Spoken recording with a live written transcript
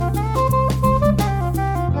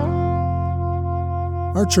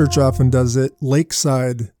Our church often does it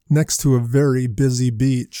lakeside, next to a very busy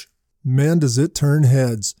beach. Man, does it turn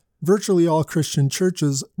heads. Virtually all Christian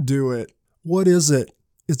churches do it. What is it?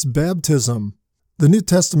 It's baptism. The New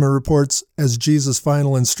Testament reports as Jesus'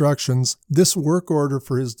 final instructions this work order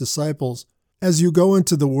for his disciples. As you go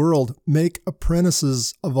into the world, make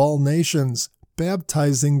apprentices of all nations,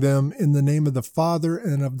 baptizing them in the name of the Father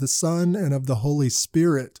and of the Son and of the Holy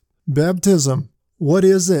Spirit. Baptism. What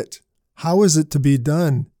is it? How is it to be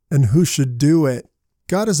done? And who should do it?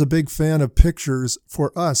 God is a big fan of pictures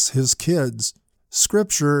for us, his kids.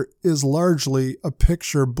 Scripture is largely a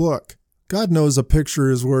picture book. God knows a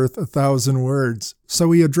picture is worth 1,000 words,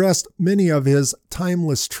 so he addressed many of his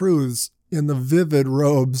timeless truths in the vivid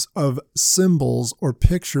robes of symbols or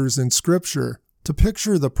pictures in Scripture. To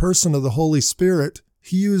picture the person of the Holy Spirit,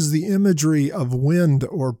 he used the imagery of wind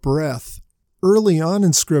or breath. Early on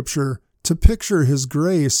in Scripture, to picture his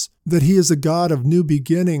grace, that he is a God of new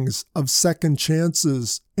beginnings, of second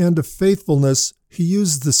chances, and of faithfulness, he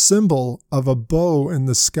used the symbol of a bow in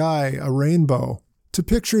the sky, a rainbow. To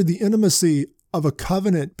picture the intimacy of a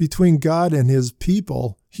covenant between God and his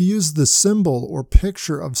people, he used the symbol or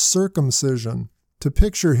picture of circumcision. To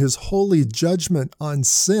picture his holy judgment on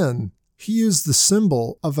sin, he used the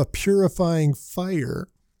symbol of a purifying fire.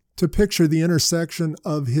 To picture the intersection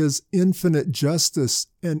of his infinite justice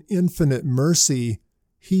and infinite mercy,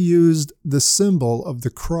 he used the symbol of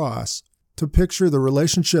the cross. To picture the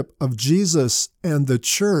relationship of Jesus and the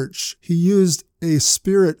church, he used a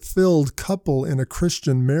spirit-filled couple in a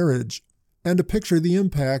Christian marriage. And to picture the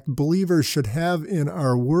impact believers should have in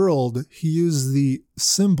our world, he used the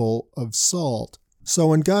symbol of salt. So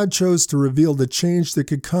when God chose to reveal the change that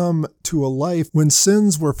could come to a life when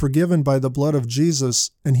sins were forgiven by the blood of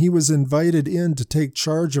Jesus and he was invited in to take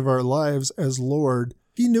charge of our lives as Lord,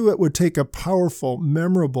 he knew it would take a powerful,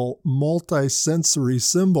 memorable, multi-sensory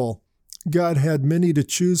symbol. God had many to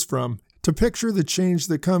choose from. To picture the change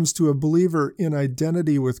that comes to a believer in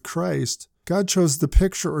identity with Christ, God chose the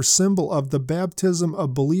picture or symbol of the baptism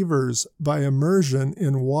of believers by immersion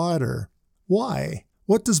in water. Why?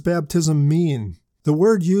 What does baptism mean? The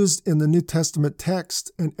word used in the New Testament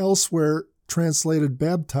text and elsewhere translated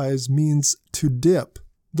baptize means to dip.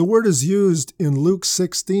 The word is used in Luke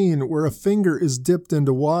 16 where a finger is dipped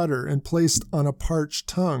into water and placed on a parched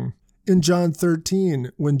tongue. In John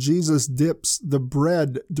 13, when Jesus dips the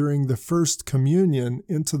bread during the first communion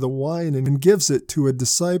into the wine and gives it to a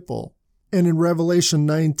disciple. And in Revelation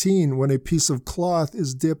 19, when a piece of cloth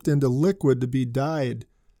is dipped into liquid to be dyed.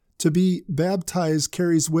 To be baptized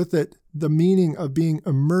carries with it the meaning of being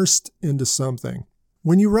immersed into something.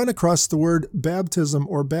 When you run across the word baptism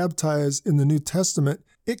or baptize in the New Testament,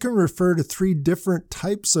 it can refer to 3 different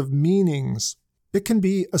types of meanings. It can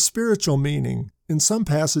be a spiritual meaning. In some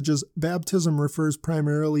passages, baptism refers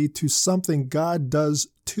primarily to something God does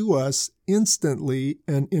to us instantly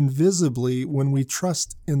and invisibly when we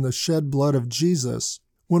trust in the shed blood of Jesus,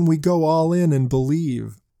 when we go all in and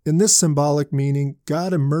believe. In this symbolic meaning,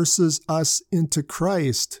 God immerses us into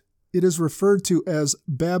Christ. It is referred to as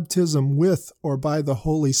baptism with or by the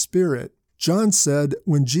Holy Spirit. John said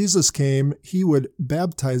when Jesus came, he would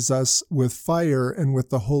baptize us with fire and with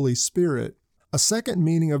the Holy Spirit. A second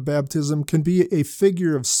meaning of baptism can be a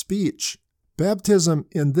figure of speech. Baptism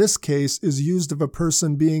in this case is used of a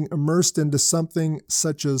person being immersed into something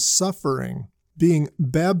such as suffering, being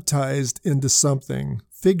baptized into something,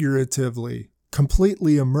 figuratively,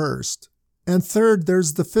 completely immersed. And third,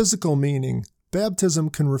 there's the physical meaning.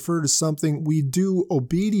 Baptism can refer to something we do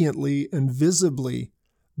obediently and visibly.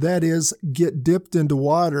 That is, get dipped into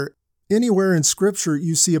water. Anywhere in Scripture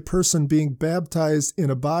you see a person being baptized in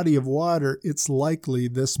a body of water, it's likely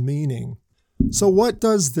this meaning. So what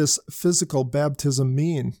does this physical baptism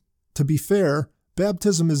mean? To be fair,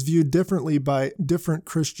 baptism is viewed differently by different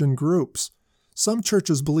Christian groups. Some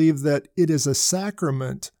churches believe that it is a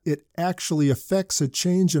sacrament. It actually affects a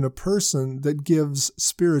change in a person that gives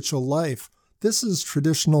spiritual life. This is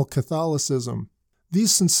traditional Catholicism.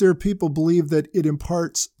 These sincere people believe that it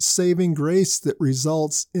imparts saving grace that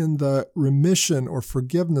results in the remission or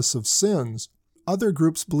forgiveness of sins. Other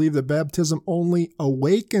groups believe that baptism only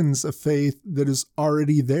awakens a faith that is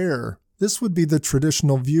already there. This would be the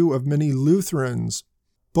traditional view of many Lutherans.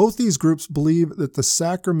 Both these groups believe that the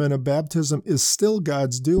sacrament of baptism is still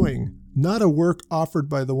God's doing, not a work offered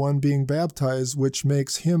by the one being baptized which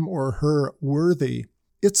makes him or her worthy.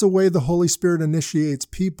 It's a way the Holy Spirit initiates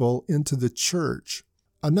people into the church.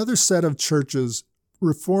 Another set of churches,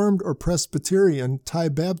 Reformed or Presbyterian, tie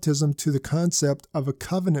baptism to the concept of a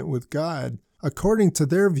covenant with God. According to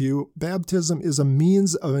their view, baptism is a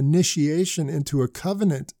means of initiation into a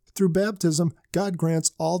covenant Through baptism, God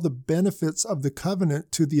grants all the benefits of the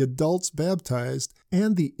covenant to the adults baptized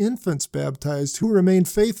and the infants baptized who remain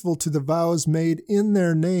faithful to the vows made in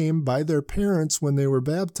their name by their parents when they were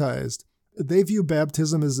baptized. They view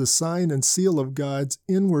baptism as a sign and seal of God's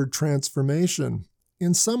inward transformation.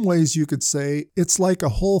 In some ways, you could say it's like a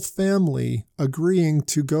whole family agreeing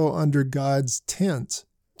to go under God's tent,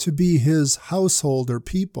 to be His household or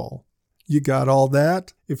people. You got all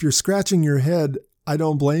that? If you're scratching your head, I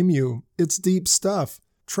don't blame you. It's deep stuff.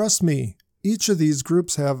 Trust me, each of these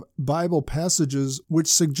groups have Bible passages which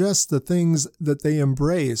suggest the things that they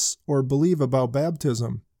embrace or believe about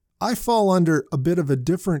baptism. I fall under a bit of a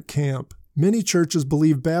different camp. Many churches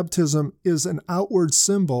believe baptism is an outward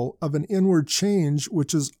symbol of an inward change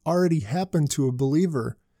which has already happened to a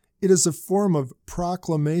believer. It is a form of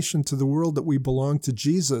proclamation to the world that we belong to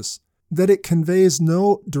Jesus, that it conveys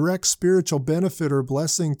no direct spiritual benefit or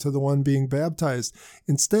blessing to the one being baptized.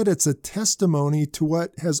 Instead, it's a testimony to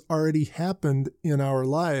what has already happened in our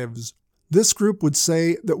lives. This group would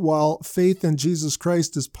say that while faith in Jesus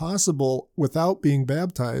Christ is possible without being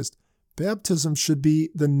baptized, baptism should be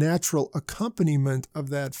the natural accompaniment of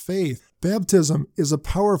that faith. Baptism is a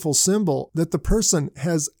powerful symbol that the person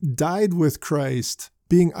has died with Christ,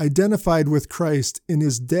 being identified with Christ in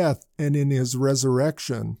His death and in His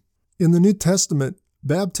resurrection. In the New Testament,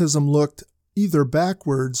 baptism looked either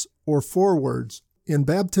backwards or forwards. In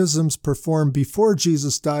baptisms performed before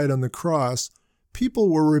Jesus died on the cross, people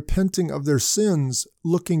were repenting of their sins,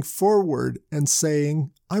 looking forward and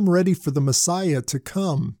saying, "I'm ready for the Messiah to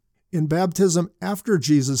come." In baptism after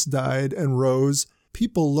Jesus died and rose,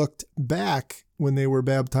 people looked back when they were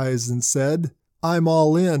baptized and said, "I'm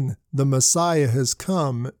all in. The Messiah has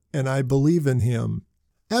come, and I believe in Him."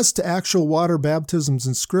 As to actual water baptisms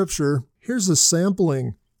in Scripture, here's a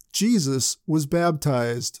sampling. Jesus was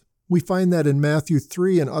baptized. We find that in Matthew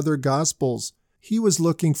 3 and other Gospels. He was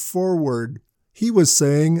looking forward. He was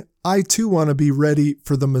saying, "I too want to be ready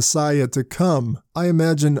for the Messiah to come." I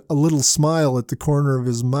imagine a little smile at the corner of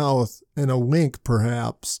his mouth and a wink,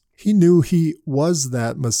 perhaps. He knew he was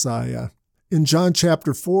that Messiah. In John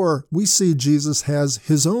chapter 4, we see Jesus has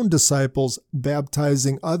His own disciples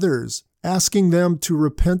baptizing others, asking them to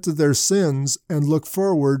repent of their sins and look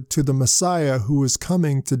forward to the Messiah who is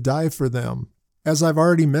coming to die for them. As I've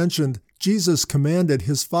already mentioned, Jesus commanded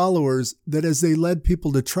His followers that as they led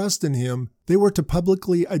people to trust in Him, they were to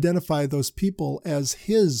publicly identify those people as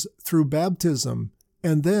His through baptism,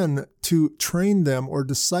 and then to train them or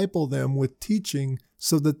disciple them with teaching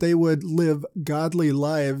so that they would live godly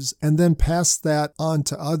lives and then pass that on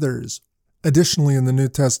to others. Additionally, in the New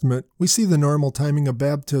Testament, we see the normal timing of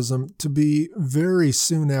baptism to be very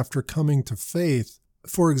soon after coming to faith.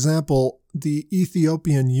 For example, the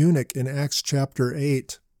Ethiopian eunuch in Acts chapter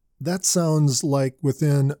 8. That sounds like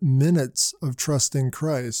within minutes of trusting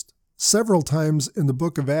Christ. Several times in the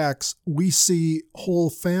book of Acts, we see whole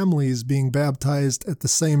families being baptized at the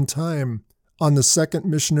same time. On the second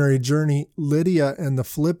missionary journey, Lydia and the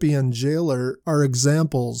Philippian jailer are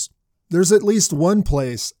examples. There's at least one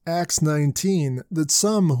place, Acts 19, that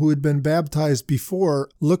some who had been baptized before,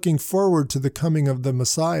 looking forward to the coming of the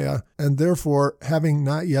Messiah, and therefore having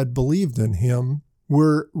not yet believed in Him,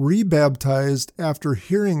 were rebaptized after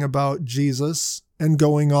hearing about Jesus and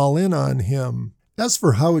going all in on Him. As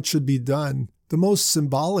for how it should be done, the most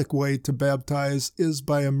symbolic way to baptize is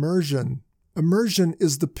by immersion. Immersion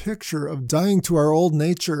is the picture of dying to our old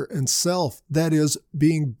nature and self, that is,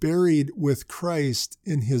 being buried with Christ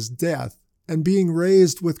in His death, and being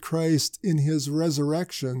raised with Christ in His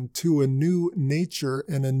resurrection to a new nature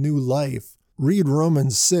and a new life. Read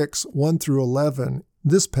Romans 6, 1 through 11.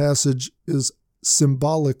 This passage is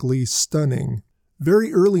symbolically stunning.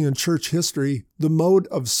 Very early in church history, the mode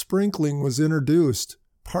of sprinkling was introduced,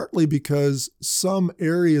 partly because some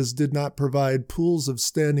areas did not provide pools of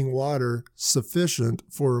standing water sufficient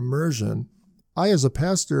for immersion. I, as a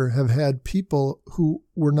pastor, have had people who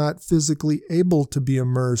were not physically able to be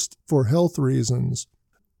immersed for health reasons.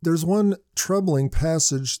 There's one troubling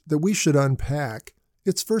passage that we should unpack.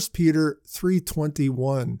 It's 1 Peter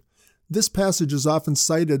 3:21. This passage is often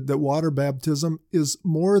cited that water baptism is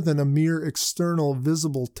more than a mere external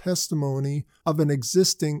visible testimony of an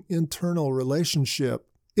existing internal relationship.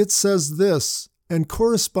 It says this, and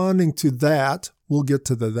corresponding to that, we'll get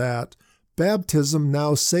to that, baptism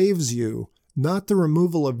now saves you, not the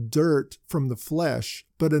removal of dirt from the flesh,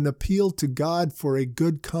 but an appeal to God for a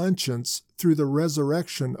good conscience through the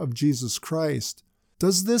resurrection of Jesus Christ.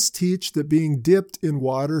 Does this teach that being dipped in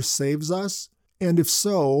water saves us? And if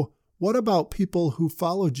so, what about people who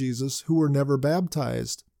follow Jesus who were never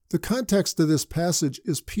baptized? The context of this passage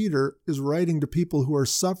is Peter is writing to people who are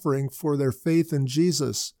suffering for their faith in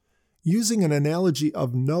Jesus. Using an analogy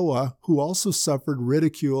of Noah, who also suffered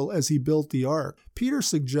ridicule as he built the ark, Peter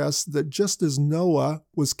suggests that just as Noah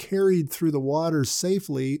was carried through the waters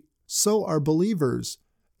safely, so are believers.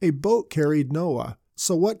 A boat carried Noah.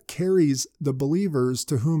 So what carries the believers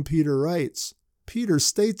to whom Peter writes? Peter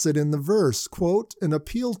states it in the verse, quote, "An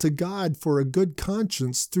appeal to God for a good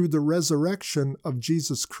conscience through the resurrection of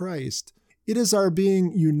Jesus Christ." It is our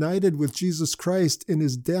being united with Jesus Christ in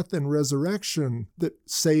his death and resurrection that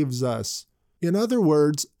saves us. In other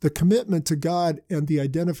words, the commitment to God and the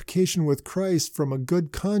identification with Christ from a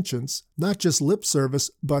good conscience, not just lip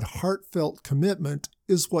service, but heartfelt commitment,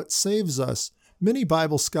 is what saves us. Many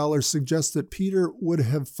Bible scholars suggest that Peter would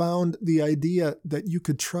have found the idea that you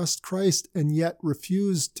could trust Christ and yet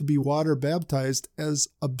refuse to be water baptized as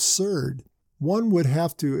absurd. One would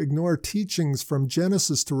have to ignore teachings from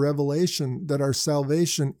Genesis to Revelation that our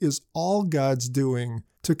salvation is all God's doing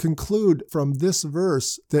to conclude from this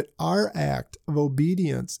verse that our act of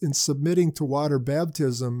obedience in submitting to water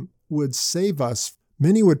baptism would save us.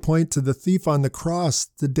 Many would point to the thief on the cross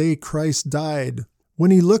the day Christ died. When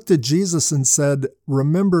he looked at Jesus and said,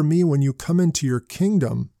 "Remember me when you come into your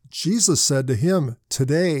kingdom," Jesus said to him,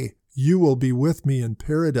 "Today you will be with me in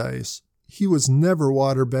paradise." He was never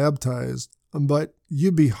water baptized, but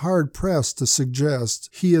you'd be hard-pressed to suggest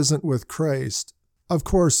he isn't with Christ. Of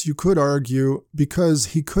course, you could argue because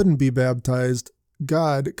he couldn't be baptized,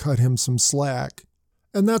 God cut him some slack.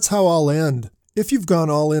 And that's how I'll end. If you've gone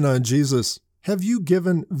all in on Jesus, have you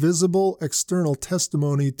given visible external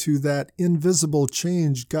testimony to that invisible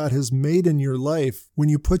change God has made in your life when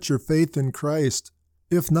you put your faith in Christ?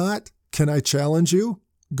 If not, can I challenge you?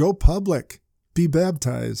 Go public. Be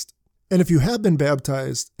baptized. And if you have been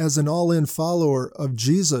baptized as an all-in follower of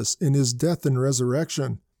Jesus in his death and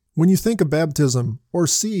resurrection, when you think of baptism or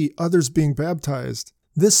see others being baptized,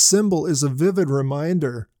 this symbol is a vivid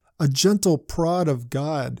reminder, a gentle prod of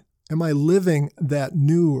God. Am I living that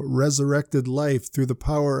new resurrected life through the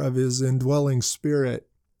power of his indwelling Spirit?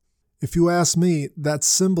 If you ask me, that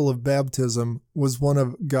symbol of baptism was one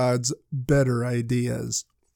of God's better ideas.